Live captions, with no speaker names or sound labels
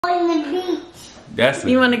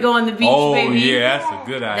You want to go on the beach, baby? Oh yeah, that's a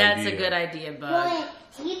good idea. That's a good idea, bud.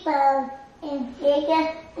 T-Bone and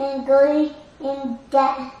Jacob and Goldie and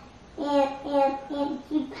Dad and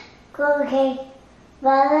go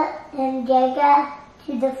Violet and Jacob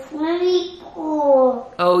to the swimming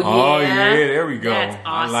pool. Oh yeah. Oh yeah, there we go. That's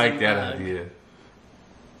awesome, I like that bud. idea.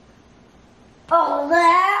 Oh,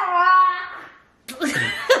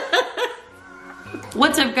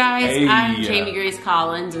 What's up, guys? Hey, I'm Jamie Grace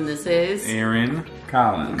Collins, and this is Aaron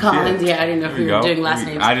Collins. Collins. Yeah, I didn't know if we were doing last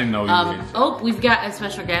names. I didn't know you were. Oh, we've got a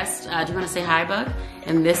special guest. Do you want to say hi, Bug?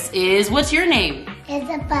 And this is, what's your name?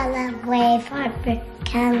 Isabella Wave Harper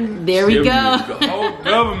Collins. There we go. Oh,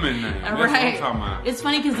 government name. All That's right. what I'm talking about. It's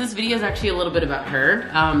funny because this video is actually a little bit about her.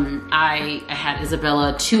 I had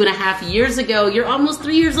Isabella 2.5 years ago. You're almost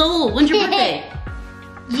 3 years old. When's your birthday?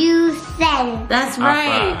 You said it. That's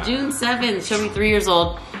right, June 7th. She'll be 3 years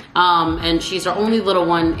old. And she's our only little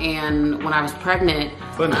one. And when I was pregnant,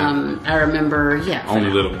 I remember, Only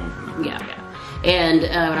little one. Yeah. And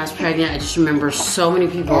when I was pregnant, I just remember so many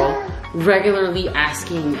people regularly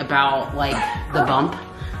asking about like the bump.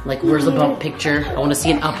 Like, where's the bump picture? I want to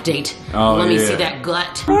see an update. Let me see that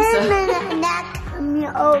gut.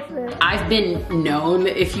 Over. I've been known,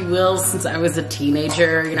 if you will, since I was a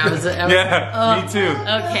teenager. You know, I was me too.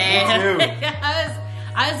 Okay. Me too.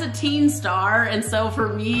 I was a teen star, and so for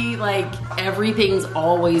me, like, everything's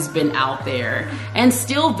always been out there and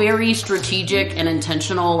still very strategic and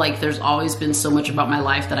intentional. Like, there's always been so much about my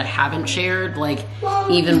life that I haven't shared. Like,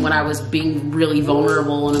 even when I was being really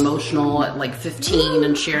vulnerable and emotional at like 15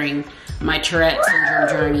 and sharing my Tourette syndrome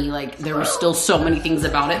journey, like, there were still so many things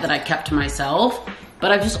about it that I kept to myself.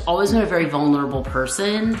 But I've just always been a very vulnerable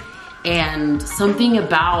person, and something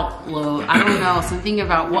about, I don't know, something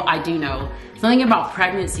about what I do know, something about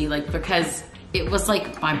pregnancy, like, because it was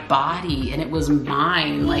like my body and it was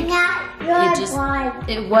mine, like,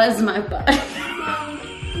 it was my body.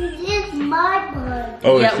 It is my body.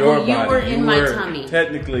 Oh, Yeah, it's your well, you body. were in my tummy.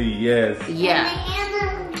 Technically, yes. Yeah.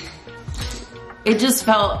 It just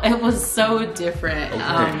felt, it was so different.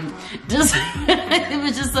 Okay. It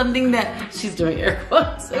was just something that, she's doing air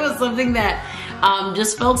quotes. It was something that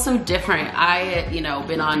just felt so different. I had,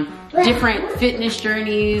 been on different fitness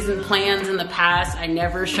journeys and plans in the past. I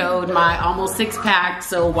never showed my almost 6-pack,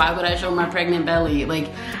 so why would I show my pregnant belly? Like,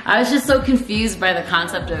 I was just so confused by the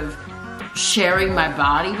concept of sharing my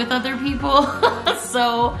body with other people.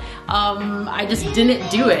 So I just didn't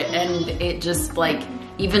do it, and it just, like,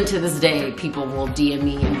 even to this day, people will DM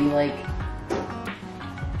me and be like,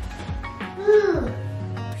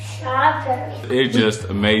 It just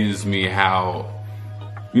amazes me how,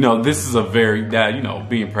 this is a very,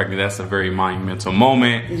 being pregnant, that's a very monumental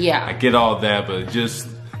moment. Yeah. I get all that, but just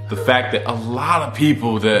the fact that a lot of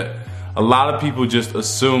people just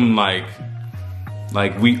assume like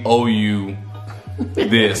we owe you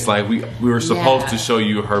this, like we were supposed to show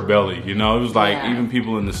you her belly, it was like even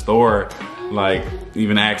people in the store, like,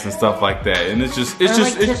 even asking stuff like that, and it's just to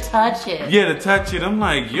touch it. Yeah, to touch it. I'm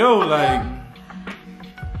like, yo, like,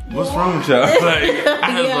 what's wrong with y'all? Like,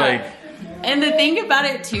 I was like, and the thing about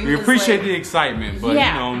it too, we appreciate like, the excitement, but you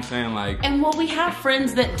know what I'm saying, like. And well, we have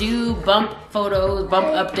friends that do bump photos, bump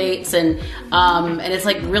updates, and it's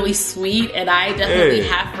like really sweet. And I definitely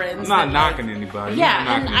have friends. I'm not knocking anybody.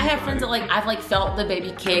 Yeah, and I have friends that like I've like felt the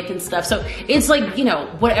baby kick and stuff. So it's like,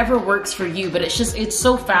 whatever works for you. But it's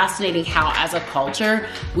so fascinating how as a culture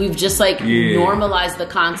we've just like normalized the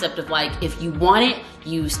concept of like, if you want it,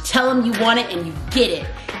 you tell them you want it and you get it.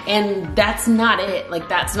 And that's not it. Like,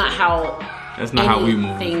 that's not how we move.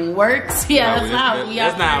 Anything works. Yeah, that's not how we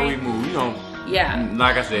That's not how we move. Yeah.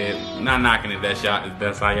 Like I said, not knocking it. That's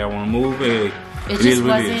how y'all want to move. It just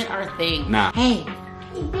wasn't our thing. Nah. Hey.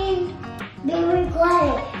 He's been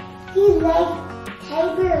quiet. He likes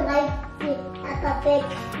Tiger likes it at the big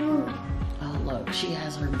food. Oh, look, she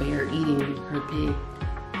has her bear eating her pig.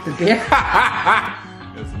 The bear.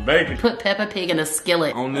 It's some bacon. Put Peppa Pig in a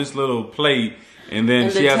skillet on this little plate, and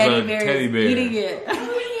then she has a teddy bear eating it.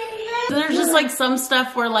 There's just like some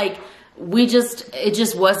stuff where like it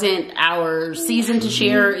just wasn't our season to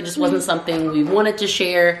share. It just wasn't something we wanted to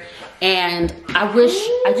share. And I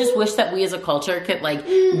just wish that we as a culture could like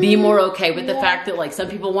be more okay with the fact that like some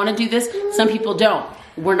people want to do this, some people don't.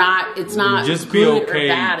 It's not just good be okay. or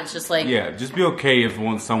bad. It's just like, just be okay if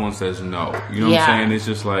someone says no. You know what I'm saying? It's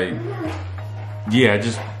just like,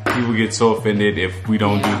 just people get so offended if we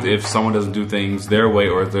don't if someone doesn't do things their way,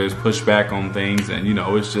 or if there's pushback on things, and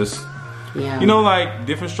it's just like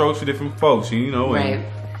different strokes for different folks, and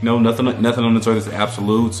nothing on this earth is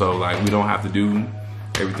absolute, so like we don't have to do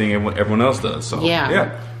everything everyone else does. So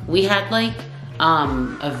we had like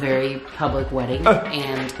a very public wedding,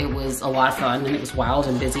 and it was a lot of fun, and it was wild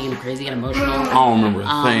and busy and crazy and emotional. I don't remember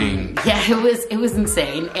a thing. Yeah, it was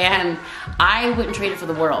insane, and I wouldn't trade it for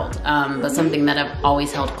the world. But something that I've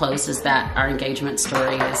always held close is that our engagement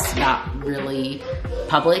story is not really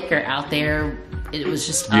public or out there. It was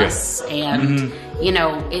just us, and you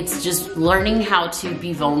know, it's just learning how to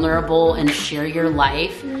be vulnerable and share your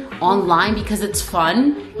life online because it's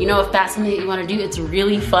fun. You know, if that's something that you want to do, it's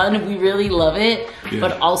really fun. We really love it,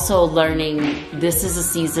 but also learning this is a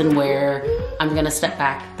season where I'm gonna step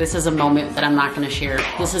back. This is a moment that I'm not gonna share.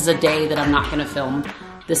 This is a day that I'm not gonna film.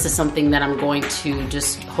 This is something that I'm going to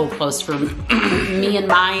just hold close for me and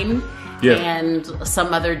mine. Yeah. And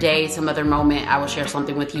some other day, some other moment, I will share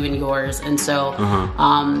something with you and yours. And so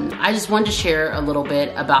I just wanted to share a little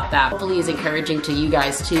bit about that. Hopefully it's encouraging to you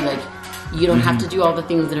guys too. Like, you don't have to do all the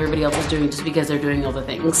things that everybody else is doing just because they're doing all the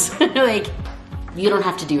things. Like, you don't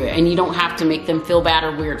have to do it. And you don't have to make them feel bad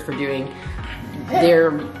or weird for doing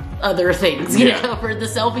their other things, you know, for the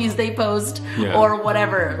selfies they post or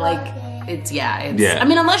whatever. Like, it's I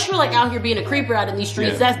mean, unless you're like out here being a creeper out in these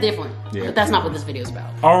streets, that's different. But that's not what this video is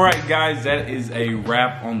about. All right, guys, that is a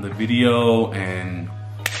wrap on the video, and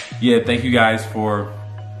thank you guys for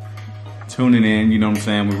tuning in. You know what I'm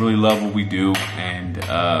saying? We really love what we do, and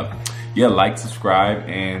like, subscribe,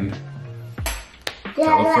 and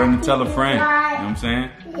tell a friend to tell a friend. You know what I'm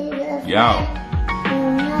saying? Y'all.